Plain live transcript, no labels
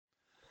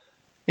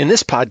In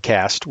this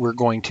podcast, we're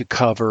going to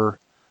cover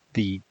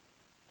the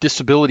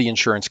disability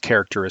insurance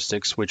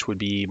characteristics, which would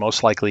be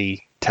most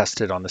likely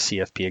tested on the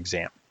CFP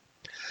exam.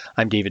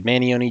 I'm David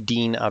Manioni,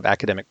 Dean of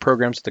Academic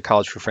Programs at the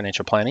College for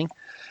Financial Planning.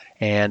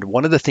 And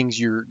one of the things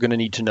you're going to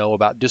need to know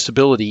about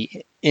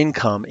disability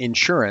income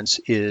insurance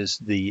is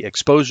the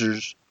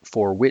exposures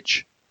for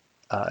which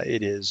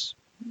it is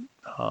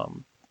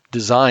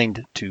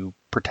designed to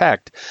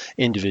protect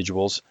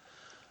individuals,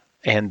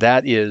 and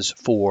that is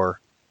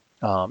for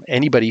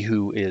anybody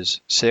who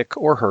is sick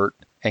or hurt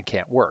and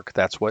can't work.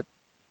 That's what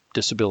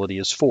disability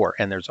is for.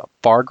 And there's a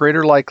far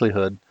greater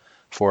likelihood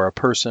for a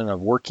person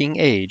of working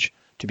age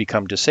to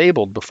become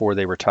disabled before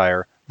they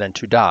retire than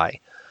to die.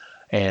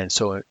 And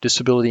so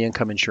disability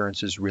income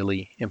insurance is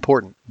really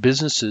important.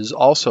 Businesses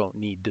also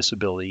need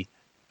disability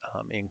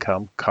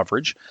income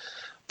coverage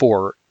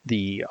for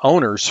the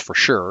owners for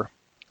sure,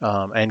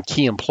 and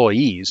key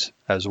employees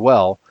as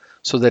well,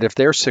 so that if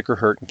they're sick or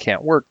hurt and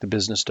can't work, the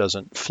business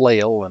doesn't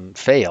flail and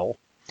fail,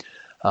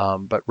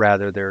 but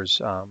rather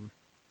there's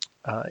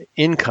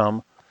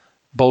income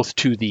both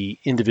to the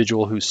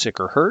individual who's sick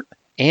or hurt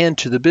and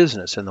to the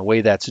business. And the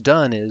way that's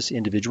done is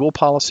individual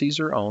policies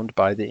are owned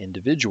by the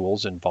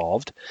individuals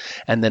involved,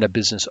 and then a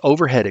business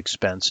overhead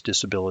expense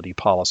disability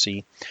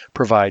policy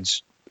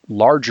provides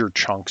larger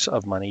chunks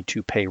of money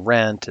to pay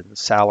rent and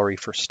salary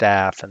for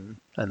staff and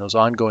those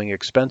ongoing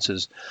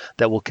expenses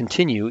that will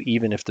continue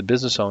even if the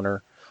business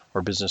owner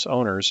or business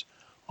owners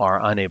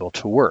are unable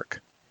to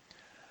work.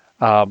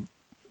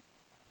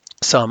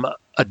 Some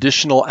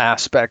additional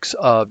aspects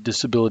of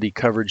disability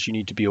coverage you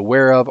need to be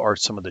aware of are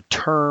some of the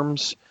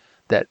terms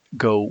that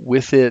go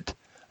with it.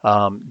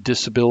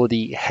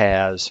 Disability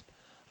has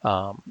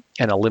an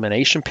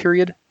elimination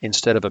period.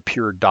 Instead of a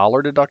pure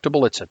dollar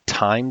deductible, it's a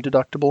time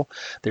deductible.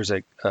 There's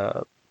a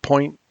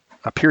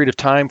period of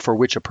time for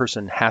which a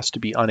person has to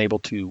be unable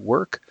to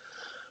work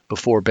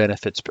before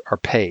benefits are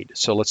paid.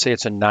 So let's say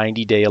it's a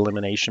 90-day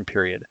elimination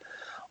period,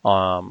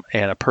 and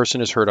a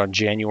person is hurt on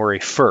January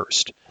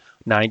 1st.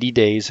 90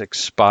 days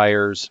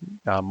expires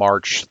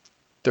March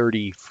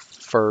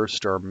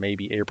 31st or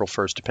maybe April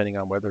 1st, depending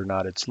on whether or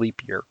not it's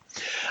leap year.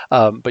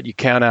 But you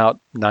count out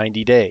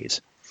 90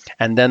 days.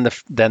 And then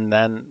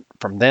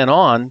from then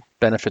on,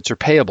 benefits are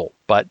payable.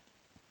 But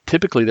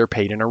typically they're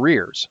paid in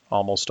arrears,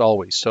 almost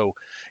always. So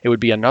it would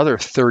be another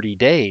 30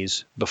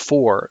 days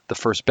before the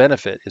first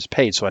benefit is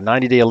paid. So a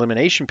 90-day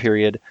elimination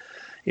period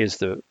is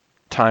the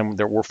time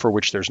for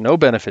which there's no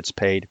benefits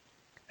paid.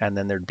 And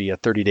then there'd be a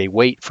 30-day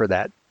wait for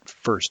that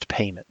first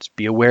payment.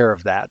 Be aware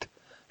of that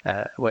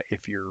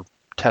if you're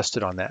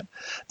tested on that.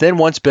 Then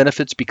once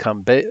benefits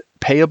become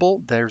payable,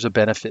 there's a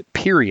benefit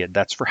period.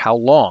 That's for how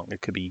long.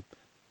 It could be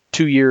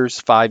 2 years,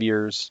 5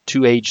 years,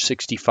 to age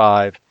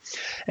 65.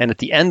 And at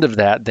the end of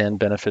that, then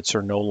benefits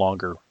are no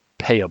longer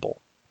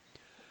payable.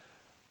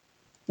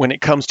 When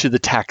it comes to the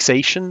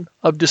taxation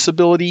of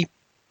disability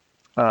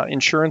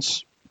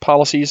insurance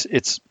policies,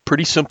 it's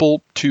pretty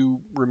simple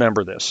to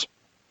remember this.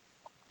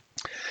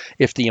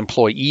 If the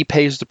employee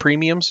pays the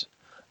premiums,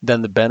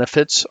 then the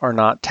benefits are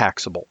not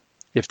taxable.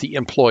 If the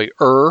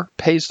employer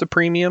pays the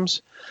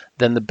premiums,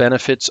 then the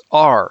benefits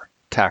are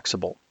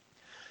taxable.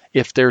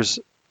 If there's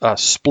a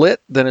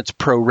split, then it's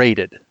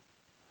prorated,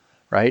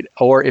 right?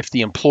 Or if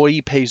the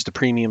employee pays the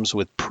premiums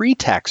with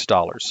pre-tax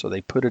dollars, so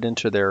they put it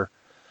into their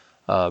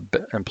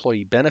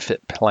employee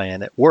benefit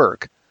plan at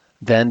work,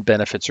 then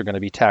benefits are going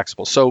to be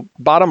taxable. So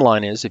bottom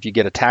line is, if you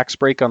get a tax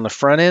break on the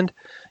front end,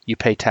 you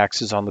pay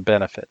taxes on the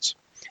benefits.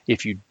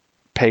 If you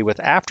pay with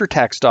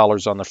after-tax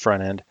dollars on the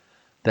front end,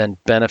 then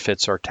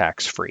benefits are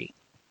tax-free.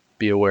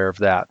 Be aware of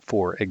that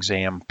for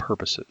exam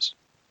purposes.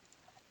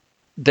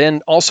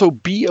 Then also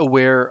be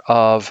aware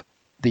of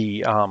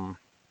the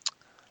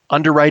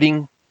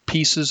underwriting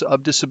pieces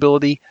of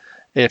disability.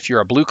 If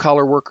you're a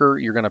blue-collar worker,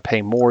 you're going to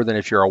pay more than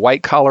if you're a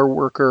white-collar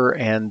worker,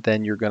 and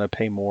then you're going to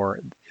pay more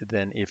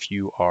than if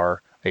you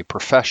are a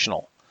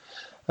professional.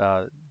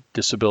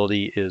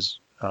 Disability is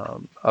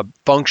a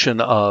function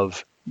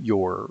of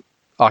your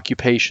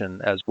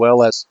occupation as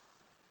well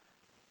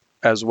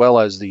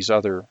as these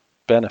other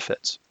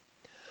benefits.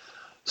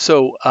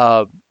 So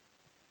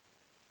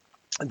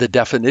the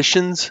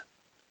definitions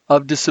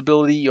of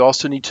disability you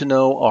also need to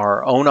know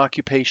are own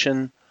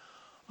occupation,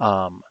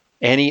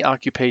 any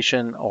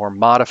occupation, or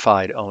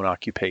modified own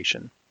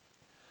occupation.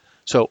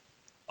 So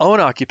own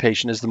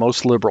occupation is the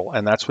most liberal,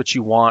 and that's what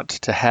you want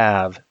to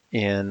have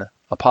in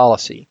a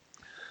policy.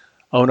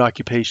 Own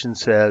occupation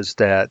says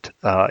that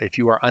if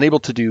you are unable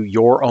to do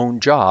your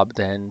own job,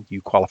 then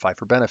you qualify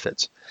for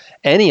benefits.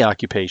 Any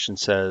occupation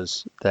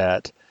says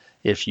that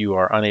if you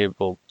are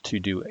unable to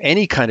do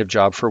any kind of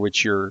job for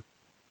which your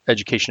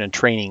education and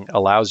training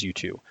allows you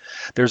to.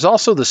 There's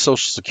also the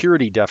Social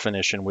Security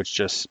definition, which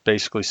just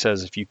basically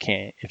says if you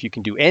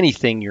can do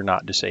anything, you're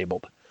not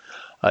disabled.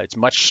 It's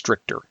much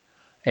stricter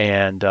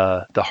and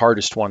the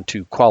hardest one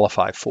to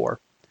qualify for.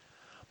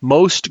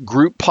 Most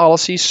group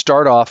policies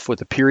start off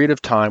with a period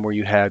of time where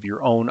you have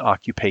your own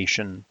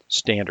occupation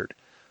standard.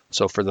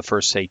 So for the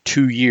first, say,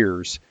 2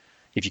 years,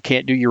 if you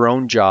can't do your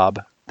own job,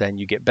 then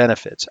you get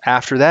benefits.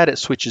 After that, it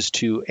switches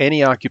to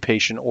any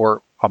occupation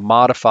or a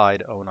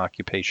modified own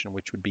occupation,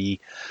 which would be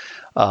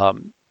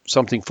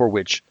something for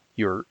which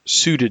you're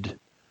suited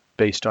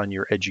based on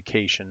your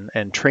education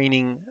and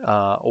training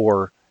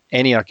or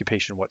any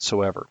occupation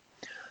whatsoever.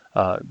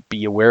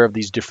 Be aware of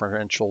these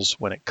differentials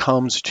when it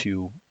comes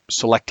to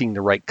selecting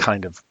the right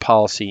kind of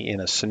policy in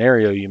a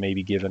scenario you may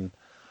be given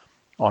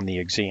on the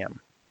exam.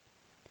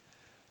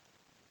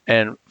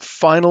 And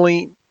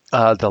finally,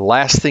 the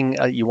last thing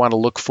you want to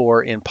look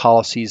for in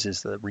policies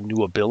is the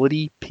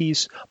renewability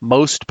piece.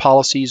 Most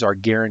policies are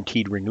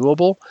guaranteed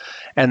renewable,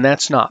 and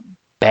that's not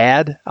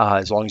bad.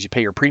 As long as you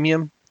pay your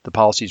premium, the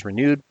policy is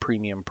renewed.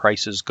 Premium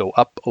prices go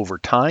up over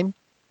time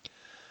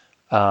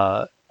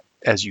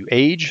as you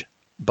age,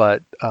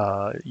 but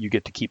you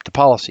get to keep the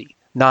policy.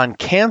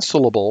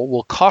 Non-cancelable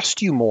will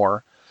cost you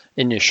more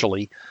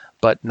initially,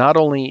 but not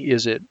only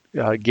is it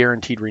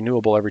guaranteed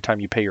renewable every time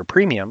you pay your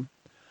premium,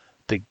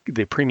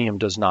 the premium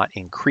does not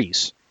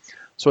increase.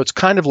 So it's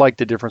kind of like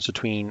the difference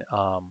between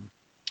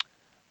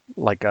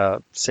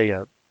say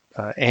a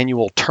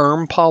annual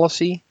term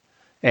policy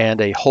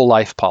and a whole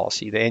life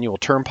policy. The annual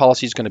term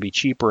policy is going to be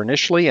cheaper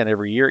initially, and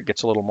every year it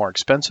gets a little more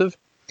expensive.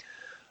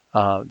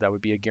 That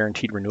would be a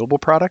guaranteed renewable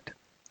product.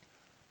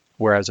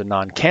 Whereas a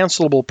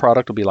non-cancelable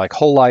product will be like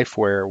whole life,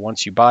 where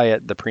once you buy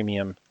it, the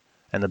premium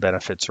and the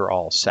benefits are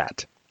all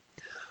set.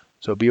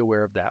 So be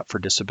aware of that for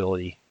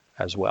disability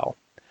as well.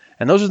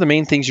 And those are the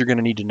main things you're going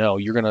to need to know.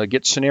 You're going to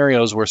get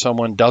scenarios where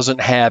someone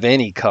doesn't have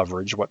any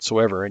coverage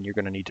whatsoever, and you're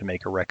going to need to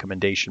make a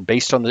recommendation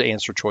based on the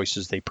answer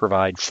choices they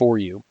provide for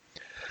you.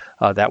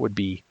 That would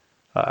be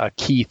a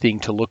key thing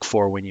to look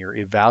for when you're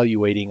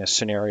evaluating a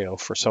scenario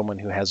for someone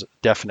who has a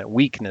definite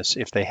weakness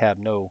if they have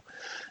no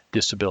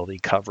disability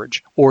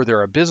coverage, or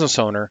they're a business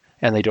owner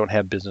and they don't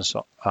have business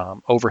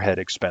overhead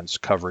expense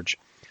coverage,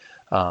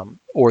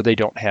 or they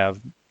don't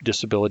have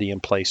disability in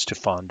place to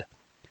fund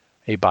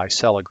a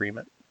buy-sell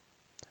agreement.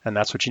 And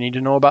that's what you need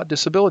to know about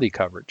disability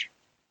coverage.